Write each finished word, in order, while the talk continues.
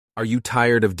Are you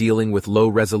tired of dealing with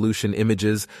low-resolution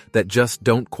images that just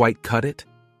don't quite cut it?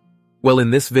 Well,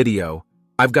 in this video,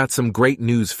 I've got some great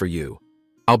news for you.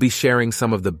 I'll be sharing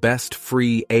some of the best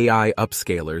free AI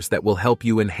upscalers that will help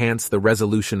you enhance the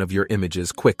resolution of your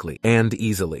images quickly and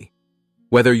easily.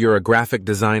 Whether you're a graphic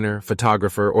designer,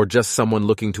 photographer, or just someone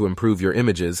looking to improve your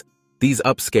images, these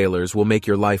upscalers will make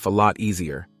your life a lot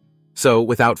easier. So,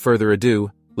 without further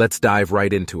ado, let's dive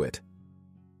right into it.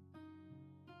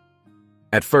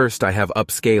 At first, I have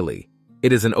Upscaly.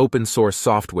 It is an open-source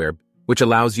software which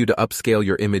allows you to upscale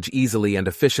your image easily and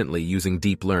efficiently using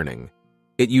deep learning.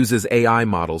 It uses AI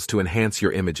models to enhance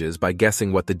your images by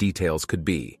guessing what the details could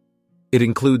be. It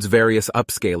includes various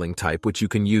upscaling types which you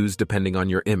can use depending on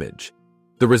your image.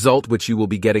 The result which you will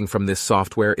be getting from this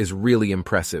software is really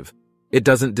impressive. It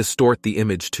doesn't distort the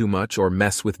image too much or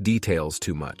mess with details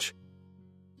too much.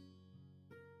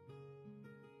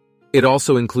 It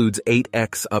also includes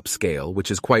 8x upscale,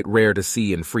 which is quite rare to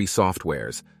see in free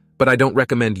softwares, but I don't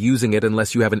recommend using it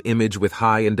unless you have an image with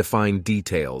high and defined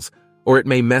details, or it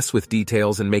may mess with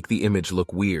details and make the image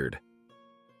look weird.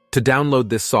 To download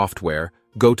this software,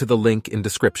 go to the link in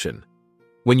description.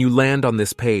 When you land on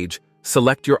this page,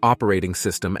 select your operating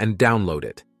system and download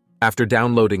it. After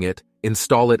downloading it,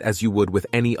 install it as you would with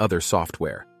any other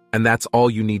software, and that's all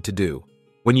you need to do.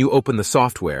 When you open the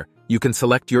software, you can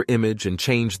select your image and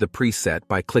change the preset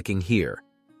by clicking here.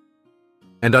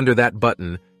 And under that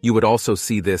button, you would also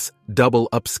see this Double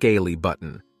Upscaly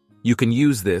button. You can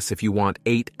use this if you want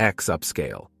 8x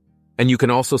upscale. And you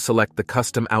can also select the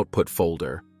custom output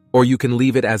folder, or you can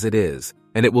leave it as it is,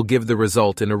 and it will give the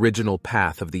result in original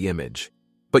path of the image.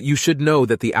 But you should know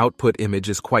that the output image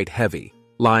is quite heavy,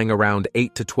 lying around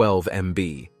 8 to 12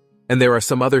 MB. And there are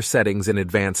some other settings in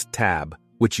Advanced tab,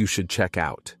 which you should check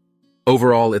out.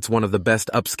 Overall, it's one of the best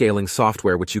upscaling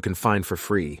software which you can find for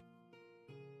free.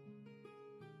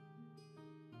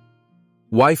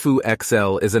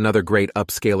 WaifuXL is another great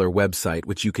upscaler website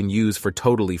which you can use for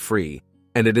totally free,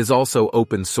 and it is also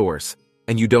open source,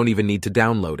 and you don't even need to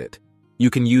download it.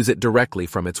 You can use it directly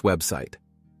from its website.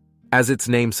 As its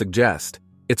name suggests,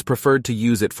 it's preferred to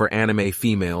use it for anime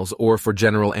females or for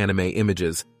general anime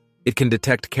images. It can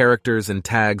detect characters and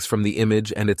tags from the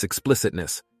image and its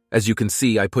explicitness. As you can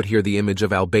see, I put here the image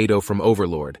of Albedo from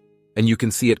Overlord, and you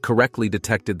can see it correctly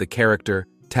detected the character,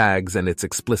 tags, and its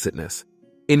explicitness.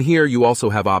 In here, you also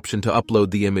have option to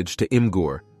upload the image to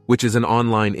Imgur, which is an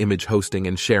online image hosting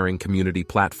and sharing community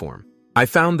platform. I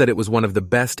found that it was one of the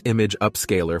best image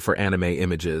upscaler for anime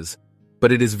images,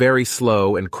 but it is very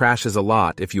slow and crashes a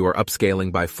lot if you are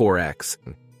upscaling by 4x.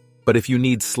 But if you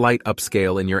need slight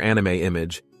upscale in your anime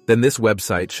image, then this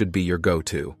website should be your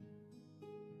go-to.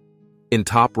 In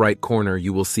top right corner,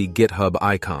 you will see GitHub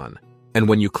icon, and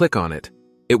when you click on it,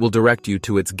 it will direct you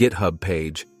to its GitHub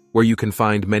page, where you can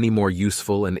find many more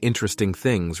useful and interesting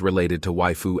things related to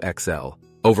WaifuXL.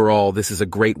 Overall, this is a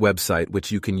great website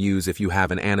which you can use if you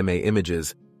have an anime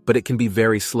images, but it can be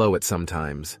very slow at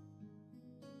sometimes.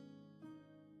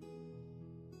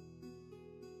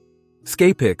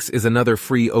 Scapix is another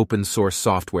free open-source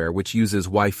software which uses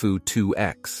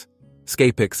Waifu2x.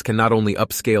 Scapix can not only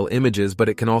upscale images, but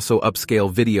it can also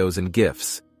upscale videos and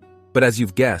GIFs. But as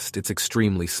you've guessed, it's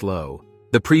extremely slow.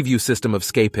 The preview system of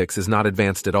Scapix is not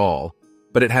advanced at all,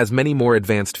 but it has many more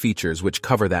advanced features which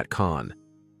cover that con.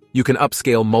 You can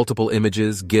upscale multiple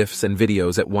images, GIFs, and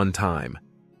videos at one time.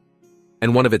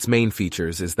 And one of its main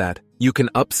features is that you can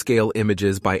upscale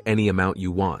images by any amount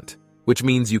you want, which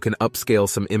means you can upscale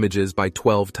some images by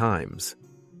 12 times.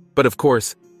 But of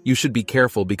course, you should be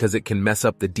careful because it can mess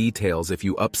up the details if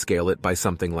you upscale it by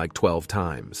something like 12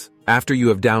 times. After you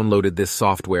have downloaded this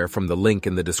software from the link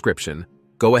in the description,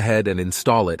 go ahead and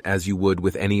install it as you would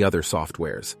with any other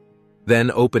softwares.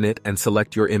 Then open it and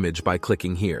select your image by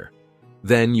clicking here.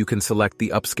 Then you can select the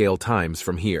upscale times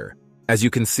from here. As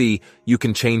you can see, you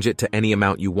can change it to any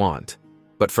amount you want.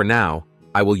 But for now,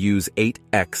 I will use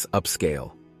 8x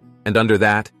upscale. And under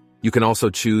that, you can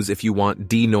also choose if you want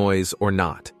denoise or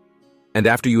not. And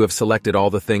after you have selected all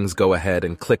the things, go ahead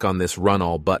and click on this Run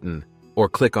All button, or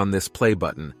click on this Play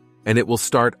button, and it will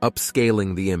start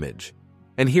upscaling the image.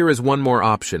 And here is one more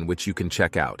option which you can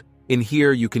check out. In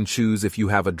here, you can choose if you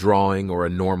have a drawing or a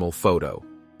normal photo.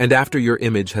 And after your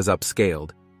image has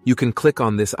upscaled, you can click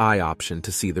on this eye option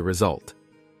to see the result.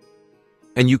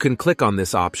 And you can click on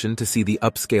this option to see the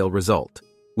upscale result,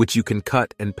 which you can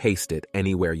cut and paste it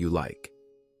anywhere you like.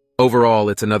 Overall,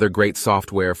 it's another great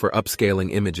software for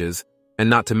upscaling images, and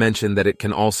not to mention that it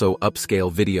can also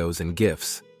upscale videos and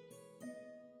GIFs.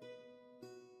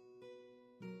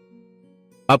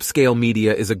 Upscale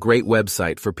Media is a great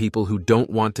website for people who don't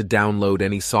want to download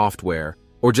any software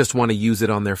or just want to use it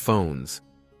on their phones.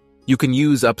 You can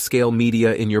use Upscale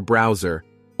Media in your browser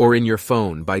or in your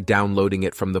phone by downloading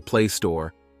it from the Play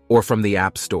Store or from the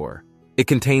App Store. It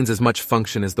contains as much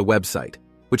function as the website,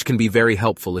 which can be very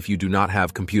helpful if you do not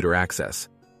have computer access,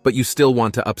 but you still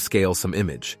want to upscale some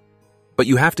image. But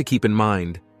you have to keep in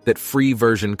mind that free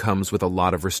version comes with a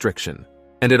lot of restriction.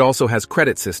 And it also has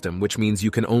credit system, which means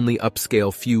you can only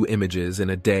upscale few images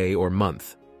in a day or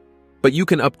month. But you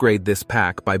can upgrade this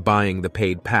pack by buying the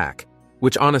paid pack,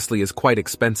 which honestly is quite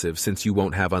expensive since you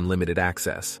won't have unlimited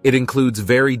access. It includes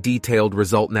very detailed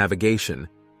result navigation,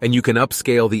 and you can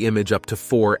upscale the image up to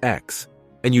 4x,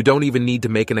 and you don't even need to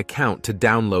make an account to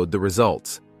download the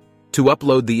results. To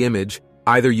upload the image,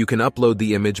 either you can upload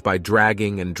the image by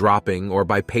dragging and dropping or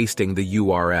by pasting the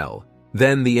URL.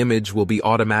 Then the image will be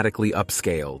automatically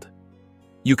upscaled.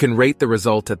 You can rate the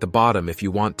result at the bottom if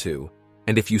you want to,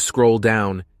 and if you scroll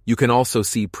down, you can also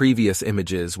see previous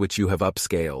images which you have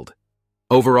upscaled.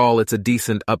 Overall, it's a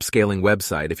decent upscaling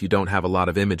website if you don't have a lot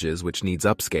of images which needs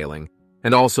upscaling,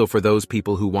 and also for those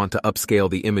people who want to upscale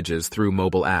the images through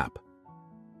mobile app.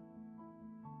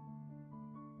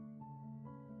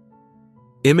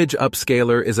 Image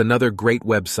Upscaler is another great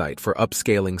website for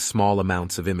upscaling small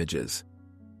amounts of images.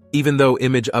 Even though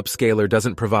Image Upscaler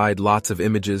doesn't provide lots of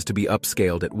images to be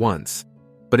upscaled at once,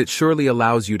 but it surely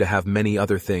allows you to have many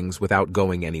other things without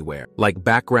going anywhere, like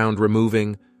background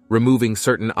removing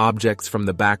certain objects from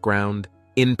the background,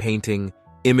 in-painting,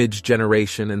 image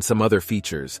generation, and some other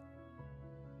features.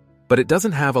 But it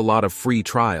doesn't have a lot of free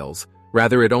trials,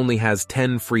 rather it only has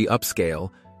 10 free upscale,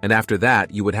 and after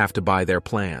that you would have to buy their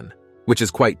plan, which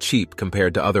is quite cheap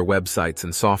compared to other websites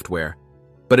and software.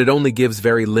 But it only gives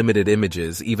very limited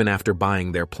images even after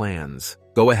buying their plans.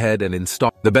 Go ahead and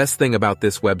install. The best thing about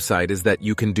this website is that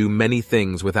you can do many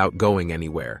things without going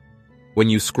anywhere. When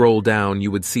you scroll down,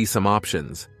 you would see some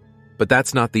options, but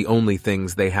that's not the only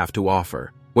things they have to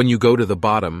offer. When you go to the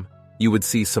bottom, you would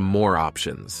see some more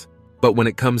options. But when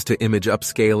it comes to image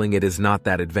upscaling, it is not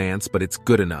that advanced, but it's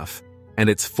good enough, and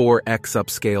it's 4x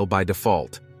upscale by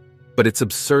default. But it's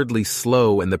absurdly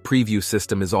slow, and the preview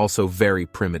system is also very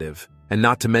primitive. And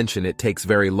not to mention it takes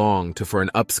very long for an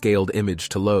upscaled image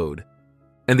to load.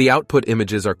 And the output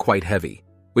images are quite heavy,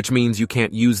 which means you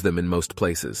can't use them in most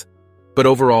places. But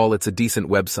overall, it's a decent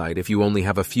website if you only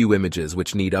have a few images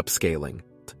which need upscaling.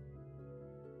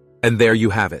 And there you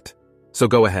have it. So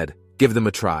go ahead, give them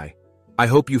a try. I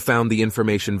hope you found the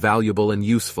information valuable and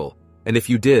useful, and if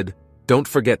you did, don't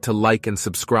forget to like and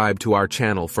subscribe to our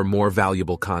channel for more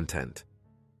valuable content.